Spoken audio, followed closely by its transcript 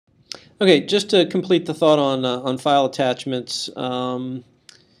Okay, just to complete the thought on file attachments, I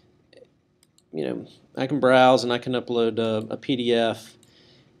can browse and I can upload a PDF,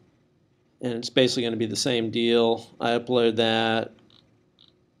 and it's basically going to be the same deal. I upload that,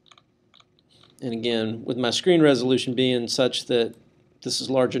 and again, with my screen resolution being such that this is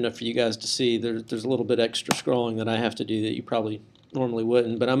large enough for you guys to see, there's a little bit extra scrolling that I have to do that you probably normally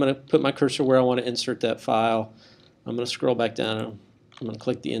wouldn't, but I'm going to put my cursor where I want to insert that file. I'm going to scroll back down, and I'm going to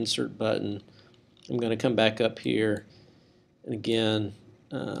click the insert button. I'm going to come back up here, and again,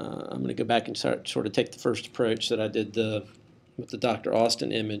 I'm going to go back and sort of take the first approach that I did with the Dr.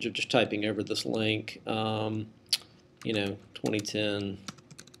 Austin image of just typing over this link, 2010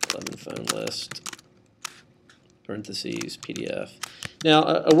 11 phone list, parentheses, PDF. Now,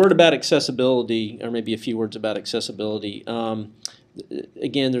 a word about accessibility, or maybe a few words about accessibility.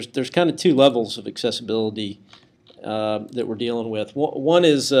 Again, there's kind of two levels of accessibility that we're dealing with. One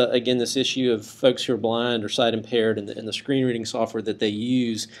is, again, this issue of folks who are blind or sight impaired and the screen reading software that they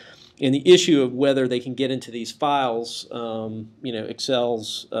use, and the issue of whether they can get into these files, Excel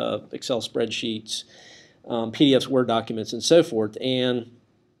spreadsheets, PDFs, Word documents, and so forth. And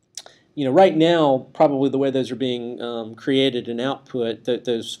right now, probably the way those are being created and output,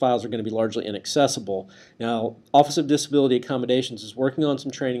 those files are going to be largely inaccessible. Now, Office of Disability Accommodations is working on some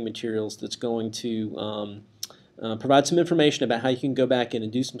training materials that's going to provide some information about how you can go back in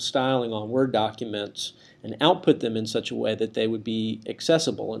and do some styling on Word documents and output them in such a way that they would be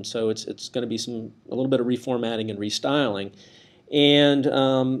accessible. And so it's going to be a little bit of reformatting and restyling. And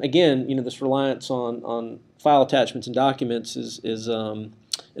again, this reliance on file attachments and documents is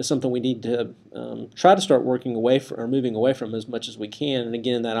something we need to try to start working away from, or moving away from, as much as we can. And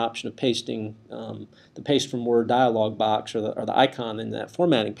again, that option of pasting the paste from Word dialog box or the icon in that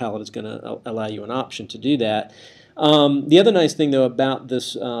formatting palette is going to allow you an option to do that. The other nice thing, though, about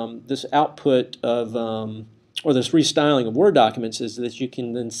this this output of or this restyling of Word documents is that you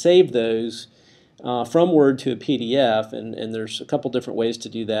can then save those from Word to a PDF, and there's a couple different ways to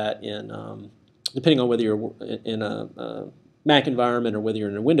do that depending on whether you're in a Mac environment or whether you're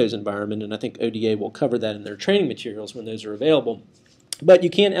in a Windows environment, and I think ODA will cover that in their training materials when those are available. But you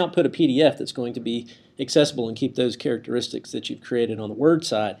can output a PDF that's going to be accessible and keep those characteristics that you've created on the Word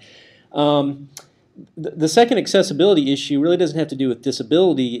side. The second accessibility issue really doesn't have to do with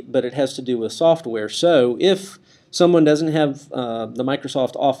disability, but it has to do with software. So if someone doesn't have the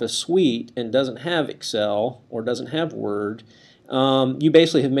Microsoft Office suite and doesn't have Excel or doesn't have Word, you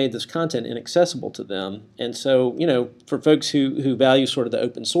basically have made this content inaccessible to them. And so, for folks who value sort of the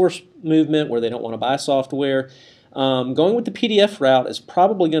open source movement where they don't want to buy software, going with the PDF route is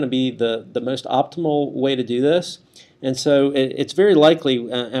probably going to be the most optimal way to do this. And so it's very likely,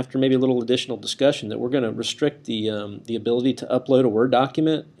 after maybe a little additional discussion, that we're going to restrict the ability to upload a Word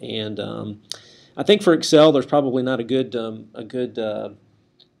document. And I think for Excel, there's probably not a good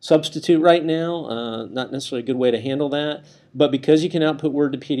substitute right now, not necessarily a good way to handle that. But because you can output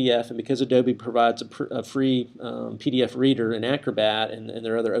Word to PDF, and because Adobe provides a free PDF reader in Acrobat, and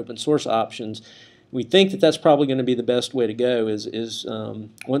there are other open source options, we think that that's probably going to be the best way to go is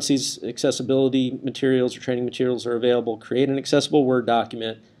once these accessibility materials or training materials are available, create an accessible Word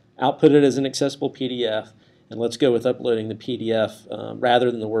document, output it as an accessible PDF, and let's go with uploading the PDF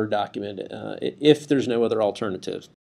rather than the Word document if there's no other alternative.